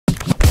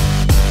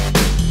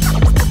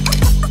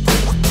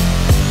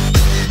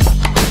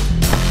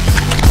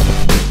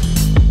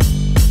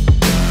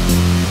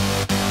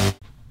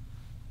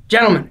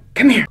Gentlemen,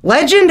 come here.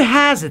 Legend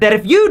has it that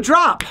if you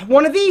drop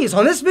one of these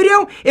on this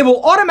video, it will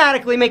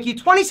automatically make you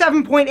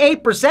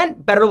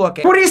 27.8% better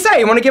looking. What do you say?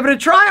 You want to give it a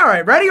try? All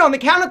right, ready? On the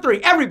count of 3.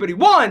 Everybody,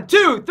 1,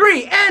 2,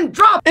 3, and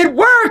drop. It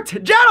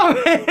worked,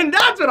 gentlemen.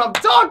 That's what I'm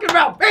talking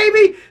about,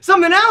 baby.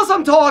 Something else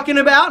I'm talking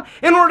about.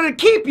 In order to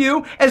keep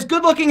you as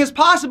good looking as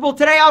possible,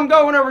 today I'm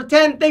going over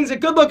 10 things that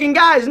good looking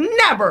guys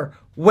never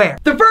wear.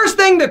 The first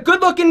thing that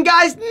good looking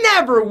guys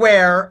never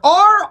wear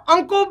are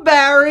Uncle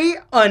Barry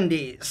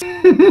undies.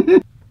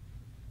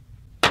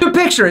 So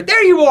picture it,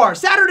 there you are,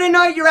 Saturday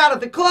night, you're out at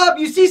the club,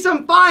 you see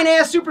some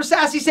fine-ass, super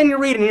sassy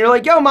senorita, and you're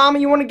like, yo, mama,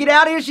 you wanna get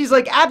out of here? She's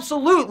like,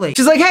 absolutely.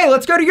 She's like, hey,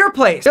 let's go to your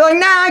place. You're like,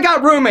 nah, I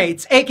got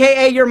roommates,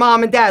 AKA your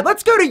mom and dad.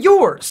 Let's go to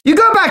yours. You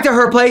go back to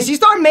her place, you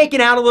start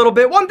making out a little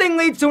bit, one thing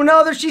leads to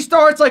another, she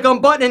starts like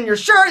unbuttoning your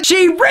shirt,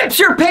 she rips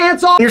your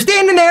pants off, and you're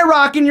standing there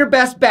rocking your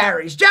best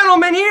Barrys.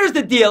 Gentlemen, here's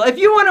the deal, if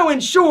you want to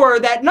ensure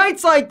that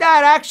nights like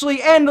that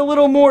actually end a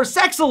little more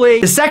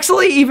sexily, is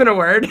sexily even a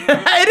word?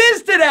 It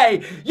is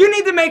today. You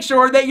need to make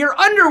sure that your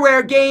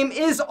underwear game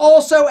is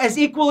also as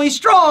equally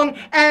strong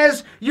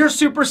as your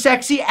super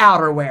sexy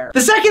outerwear.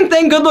 The second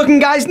thing good-looking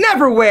guys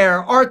never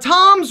wear are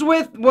Toms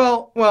with,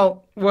 well,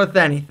 with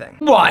anything.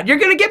 What? You're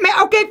gonna get me?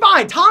 Okay,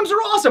 fine. Toms are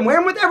awesome. Wear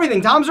them with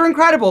everything. Toms are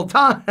incredible.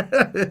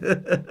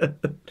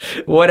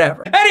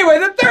 Whatever. Anyway,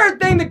 the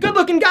third thing that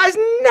good-looking guys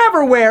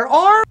never wear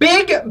are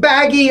big,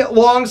 baggy,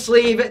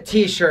 long-sleeve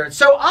t-shirts.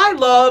 So I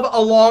love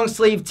a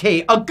long-sleeve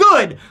tee, a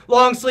good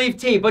long-sleeve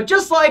tee, but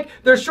just like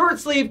their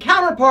short-sleeve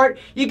counterpart,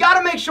 you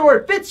gotta make sure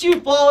it fits you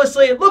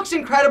flawlessly, it looks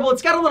incredible,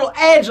 it's got a little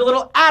edge, a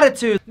little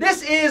attitude.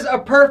 This is a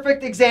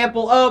perfect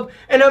example of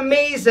an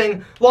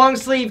amazing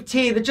long-sleeve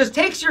tee that just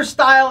takes your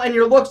style and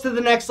your looks to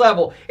the next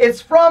level.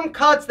 It's from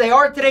Cuts. They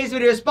are today's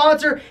video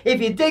sponsor.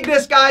 If you dig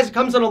this, guys, it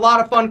comes in a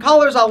lot of fun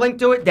colors. I'll link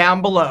to it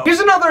down below.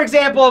 Here's another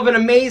example of an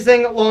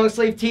amazing long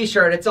sleeve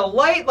t-shirt. It's a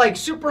light, like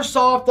super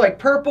soft, like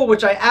purple,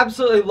 which I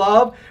absolutely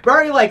love.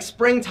 Very like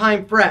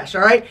springtime fresh,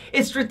 all right?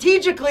 It's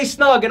strategically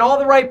snug in all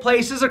the right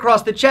places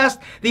across the chest,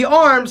 the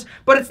arms,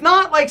 but it's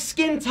not like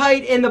skin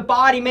tight in the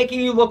body, making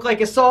you look like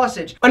a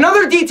sausage.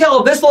 Another detail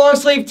of this long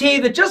sleeve tee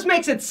that just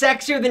makes it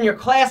sexier than your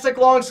classic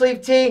long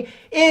sleeve tee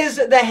is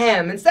the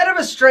hem. Instead of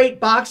a straight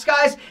box,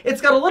 guys, it's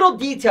got a little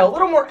detail, a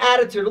little more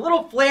attitude, a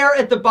little flair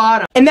at the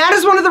bottom. And that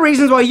is one of the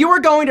reasons why you are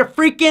going to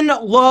freaking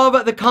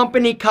love the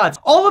company Cuts.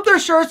 All of their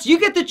shirts, you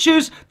get to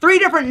choose 3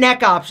 different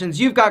neck options.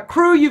 You've got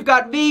crew, you've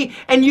got V,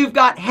 and you've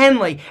got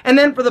Henley. And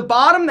then for the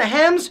bottom, the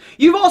hems,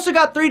 you've also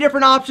got 3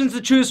 different options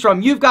to choose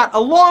from. You've got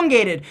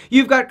elongated,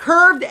 you've got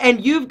curved,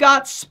 and you've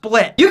got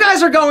split. You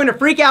guys are going to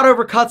freak out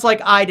over Cuts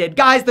like I did.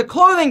 Guys, the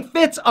clothing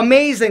fits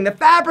amazing. The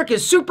fabric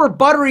is super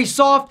buttery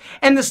soft,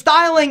 and the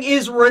styling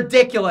is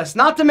ridiculous.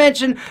 Not to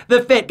mention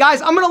the fit.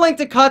 Guys, I'm going to link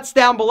to Cuts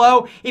down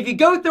below. If you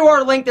go through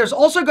our link, there's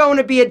also going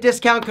to be a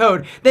discount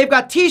code. They've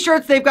got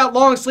t-shirts, they've got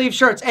long sleeve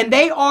shirts, and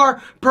they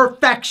are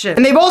perfection.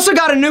 And they've also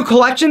got a new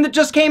collection that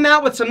just came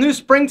out with some new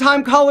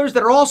springtime colors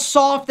that are all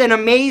soft and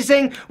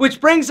amazing, which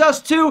brings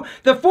us to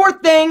the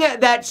fourth thing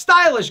that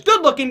stylish,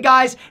 good-looking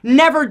guys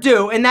never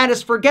do, and that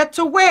is forget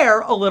to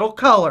wear a little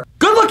color.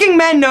 Good-looking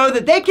men know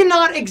that they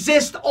cannot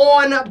exist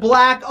on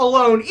black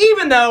alone,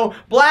 even though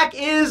black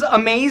is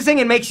amazing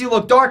and makes you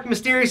look dark,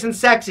 mysterious, and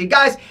sexy.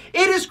 Guys,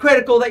 it is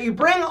critical that you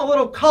bring a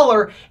little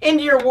color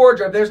into your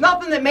wardrobe. There's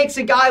nothing that makes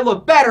a guy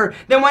look better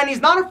than when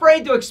he's not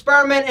afraid to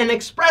experiment and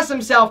express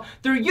himself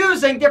through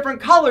using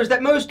different colors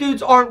that most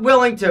dudes aren't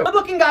willing to.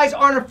 Good-looking guys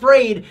aren't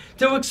afraid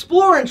to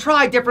explore and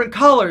try different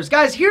colors.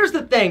 Guys, here's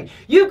the thing.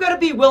 You've got to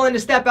be willing to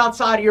step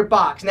outside of your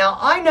box. Now,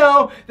 I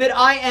know that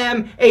I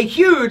am a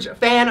huge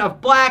fan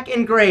of black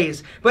and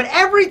grays, but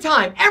every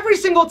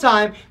single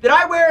time that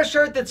I wear a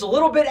shirt that's a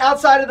little bit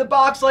outside of the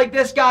box like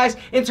this, guys,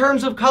 in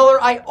terms of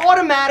color, I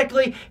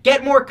automatically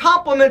get more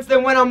compliments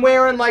than when I'm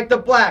wearing like the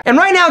black. And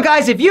right now,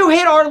 guys, if you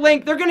hit our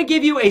link, they're going to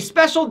give you a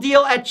special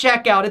deal at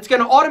checkout. It's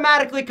going to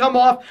automatically come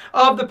off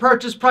of the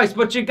purchase price,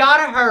 but you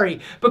gotta hurry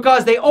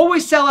because they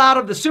always sell out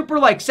of the super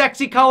like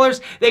sexy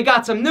colors. They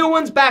got some new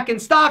ones back in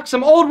stock,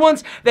 some old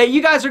ones that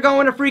you guys are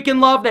going to freaking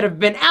love that have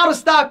been out of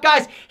stock.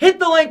 Guys, hit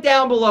the link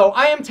down below.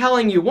 I am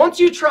telling you, once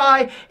you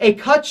try a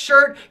Cut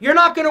shirt, you're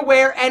not going to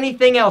wear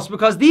anything else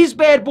because these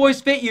bad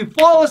boys fit you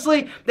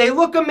flawlessly. They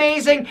look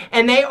amazing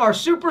and they are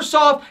super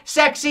soft,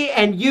 sexy,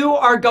 and you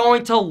are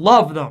going to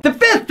love them. The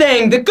fifth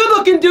thing that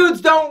good-looking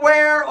dudes don't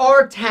wear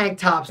are tank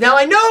tops. Now,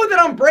 I know that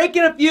I'm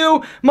breaking a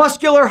few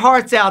muscular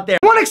hearts out there.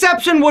 One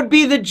exception would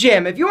be the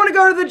gym. If you want to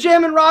go to the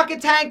gym and rock a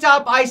tank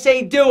top, I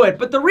say do it.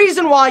 But the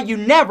reason why you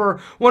never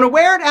want to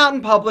wear it out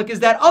in public is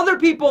that other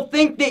people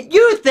think that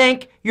you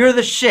think you're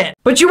the shit.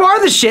 But you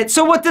are the shit,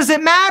 so what does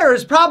it matter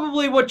is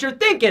probably what you're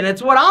thinking.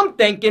 It's what I'm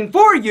thinking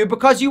for you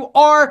because you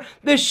are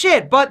the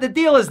shit. But the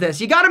deal is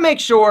this. You gotta make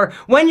sure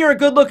when you're a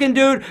good-looking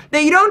dude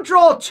that you don't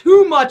draw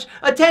too much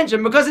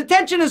attention because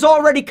attention is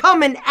already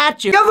coming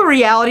at you. The other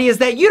reality is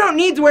that you don't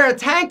need to wear a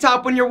tank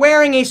top when you're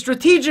wearing a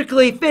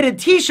strategically fitted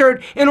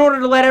t-shirt in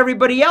order to let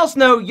everybody else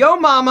know, yo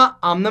mama,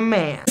 I'm the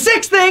man. The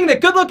sixth thing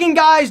that good-looking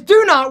guys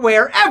do not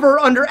wear ever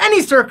under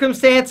any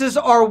circumstances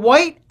are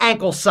white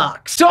ankle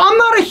socks. So I'm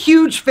not a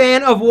huge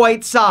fan of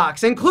white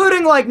socks,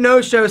 including like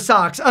no-show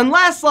socks,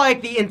 unless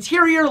like the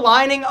interior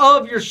lining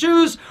of your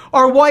shoes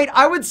are white.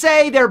 I would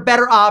say they're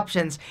better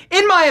options.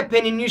 In my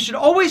opinion, you should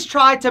always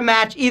try to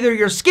match either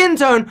your skin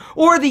tone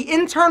or the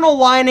internal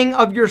lining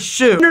of your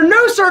shoe. Under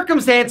no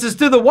circumstances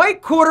do the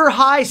white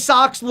quarter-high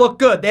socks look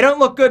good. They don't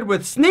look good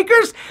with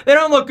sneakers, they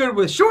don't look good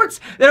with shorts,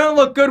 they don't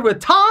look good with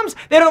Toms,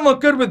 they don't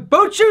look good with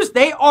boat shoes.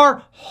 They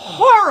are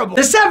horrible.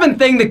 The seventh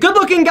thing that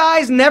good-looking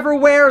guys never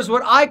wear is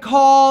what I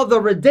call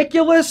the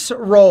ridiculous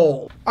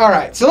roll. All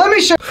right, so let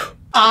me show you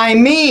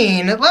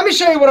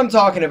what I'm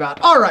talking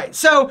about. All right,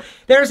 so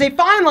there's a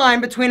fine line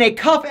between a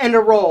cuff and a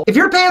roll. If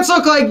your pants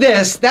look like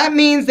this, that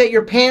means that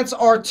your pants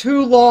are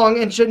too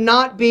long and should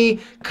not be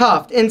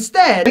cuffed.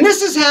 Instead, and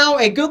this is how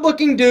a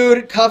good-looking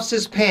dude cuffs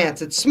his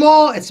pants. It's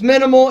small, it's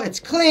minimal, it's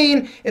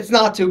clean, it's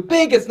not too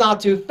big, it's not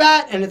too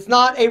fat, and it's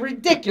not a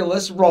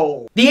ridiculous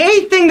roll. The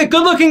eighth thing that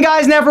good-looking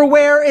guys never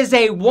wear is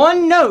a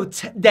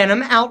one-note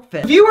denim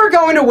outfit. If you are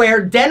going to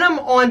wear denim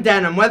on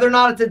denim, whether or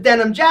not it's a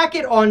denim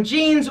jacket on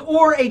jeans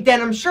or a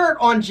denim shirt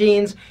on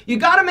jeans, you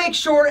gotta make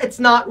sure it's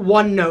not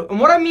one note.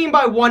 And what I mean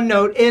by one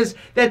note is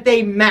that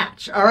they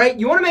match, all right?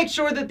 You wanna make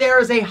sure that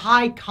there is a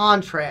high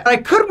contrast. I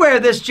could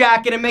wear this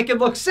jacket and make it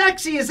look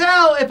sexy as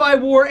hell if I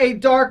wore a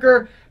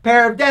darker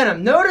pair of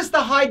denim. Notice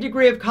the high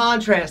degree of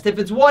contrast. If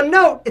it's one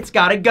note, it's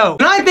gotta go.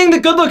 And I think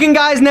that good-looking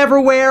guys never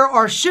wear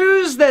are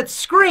shoes that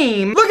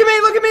scream, look at me,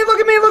 look at me,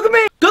 look at me, look at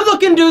me.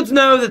 Good-looking dudes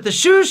know that the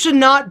shoes should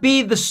not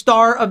be the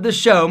star of the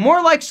show,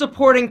 more like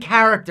supporting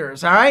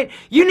characters, all right?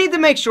 You need to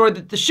make sure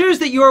that the shoes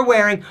that you are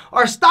wearing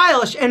are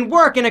stylish and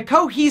work in a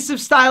cohesive,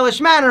 stylish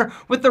manner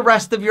with the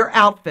rest of your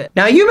outfit.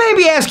 Now, you may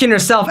be asking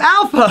yourself,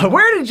 Alpha,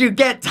 where did you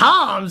get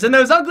Toms and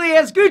those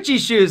ugly-ass Gucci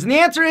shoes? And the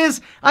answer is,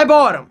 I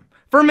bought them.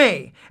 For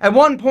me, at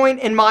one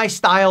point in my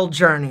style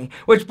journey.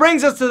 Which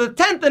brings us to the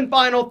 10th and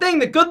final thing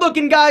that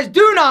good-looking guys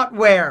do not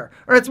wear.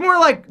 Or it's more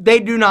like they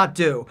do not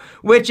do.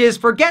 Which is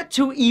forget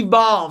to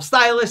evolve,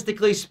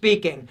 stylistically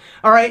speaking.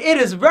 Alright, it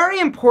is very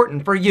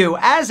important for you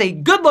as a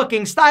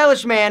good-looking,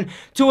 stylish man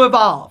to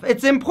evolve.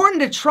 It's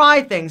important to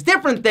try things,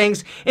 different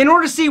things, in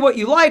order to see what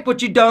you like,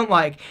 what you don't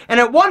like.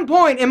 And at one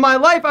point in my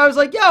life, I was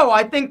like, yo,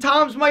 I think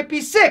Toms might be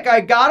sick.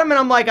 I got them and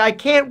I'm like, I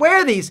can't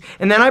wear these.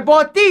 And then I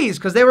bought these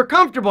because they were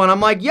comfortable. And I'm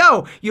like,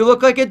 yo, you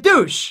look like a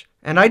douche.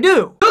 And I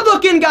do.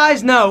 Good-looking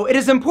guys know it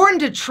is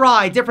important to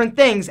try different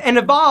things and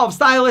evolve,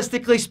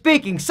 stylistically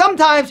speaking.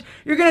 Sometimes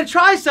you're gonna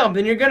try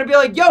something, you're gonna be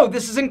like, yo,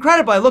 this is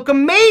incredible, I look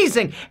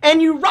amazing,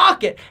 and you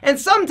rock it. And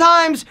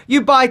sometimes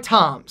you buy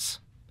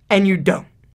Toms, and you don't.